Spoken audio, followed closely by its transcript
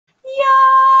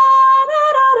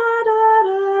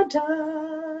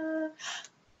da.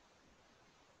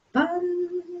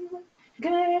 Bum.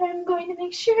 Good, I'm going to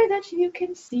make sure that you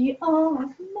can see all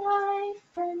of my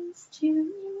friends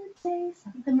today.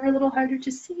 Some of them are a little harder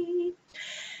to see.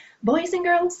 Boys and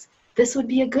girls, this would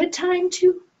be a good time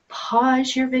to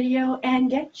pause your video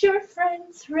and get your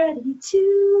friends ready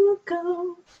to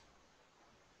go.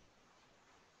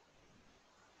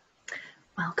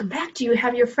 Welcome back. Do you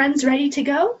have your friends ready to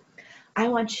go? I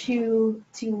want you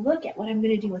to look at what I'm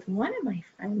going to do with one of my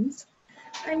friends.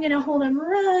 I'm going to hold him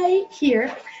right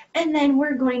here, and then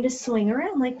we're going to swing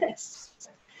around like this.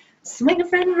 Swing a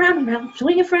friend round and round,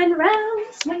 swing a friend round,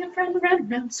 swing a friend round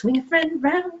and round, swing a friend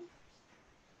round.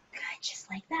 Good, just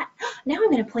like that. Now I'm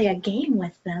going to play a game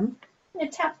with them. I'm going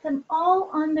to tap them all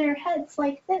on their heads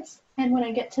like this, and when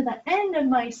I get to the end of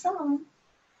my song,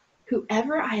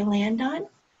 whoever I land on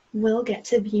will get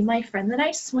to be my friend that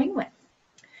I swing with.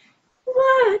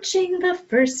 Watching the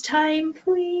first time,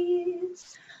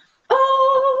 please.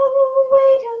 Oh,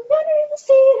 way down yonder in the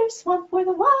cedar swamp where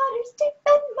the water's deep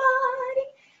and muddy,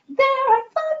 there I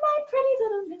found my pretty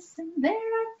little miss, and there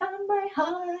I found my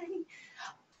honey.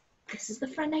 This is the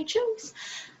friend I chose.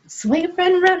 Swing a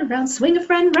friend round and round, swing a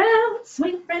friend round,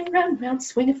 swing a friend round and round,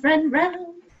 swing a friend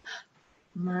round.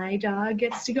 My dog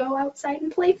gets to go outside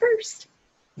and play first.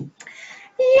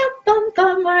 Yum, bum,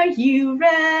 bum, are you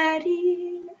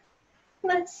ready?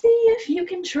 Let's see if you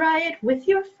can try it with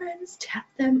your friends. Tap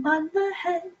them on the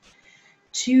head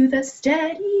to the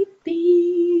steady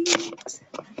beat.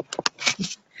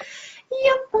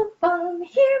 Yum, bum, bum,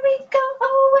 here we go.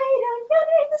 Away down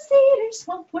yonder in the cedar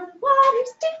swamp where the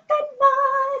water's deep and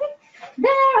muddy,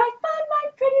 there I found my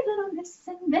pretty little miss,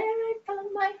 and there I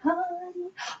found my honey.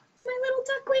 My little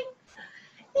duckling.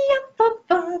 Yum, bum,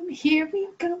 bum, here we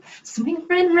go. Swing a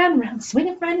friend round, round, swing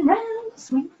a friend round,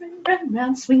 swing a friend round,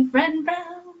 round, swing a friend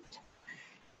round.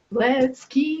 Let's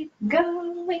keep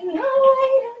going. Away down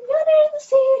yonder in the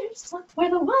cedar swamp where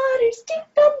the water's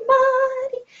deep and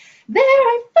muddy, there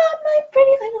I found my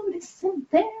pretty little miss, and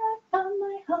there I found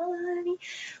my honey.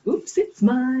 Oops, it's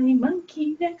my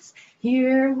monkey next.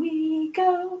 Here we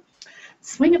go.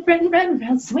 Swing a friend round,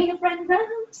 round, swing a friend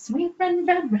round, swing a friend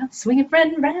round, round, swing a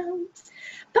friend round.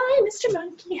 Bye, Mr.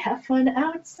 Monkey, have fun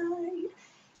outside.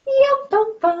 Yum,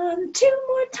 bum, bum, 2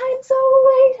 more times.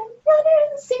 Away down yonder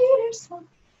in the cedar swamp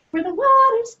where the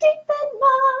water's deep and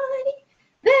muddy,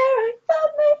 there I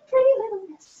found my pretty little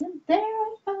miss, and there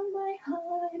I found my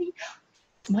honey.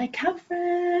 My cow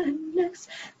friend next.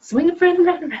 Swing a friend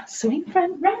round and round, swing a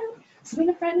friend round, swing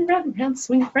a friend round and round,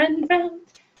 swing a friend round.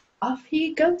 Off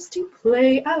he goes to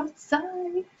play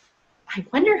outside. I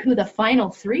wonder who the final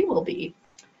 3 will be.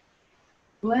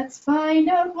 Let's find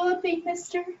out. Will it be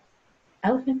Mr.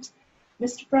 Elephant,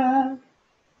 Mr. Frog,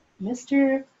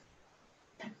 Mr.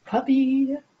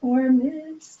 Puppy, or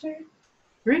Mr.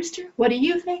 Rooster? What do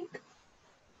you think?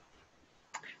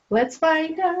 Let's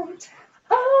find out.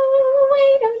 Oh,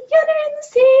 way down yonder in the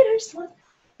cedar swamp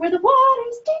where the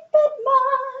water's deep and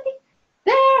muddy,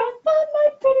 there I found my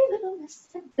pretty little miss,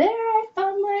 and there I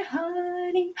found my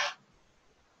honey.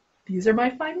 These are my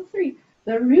final 3.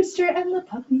 The rooster and the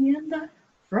puppy and the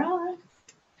frog.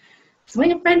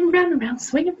 Swing a friend round and round,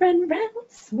 swing a friend round,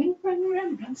 swing a friend round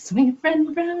and round, swing a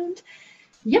friend round.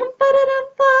 Yum, ba-da-dum,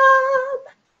 bum,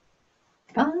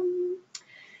 bum.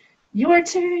 Your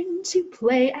turn to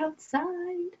play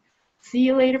outside. See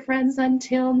you later, friends,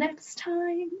 until next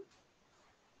time.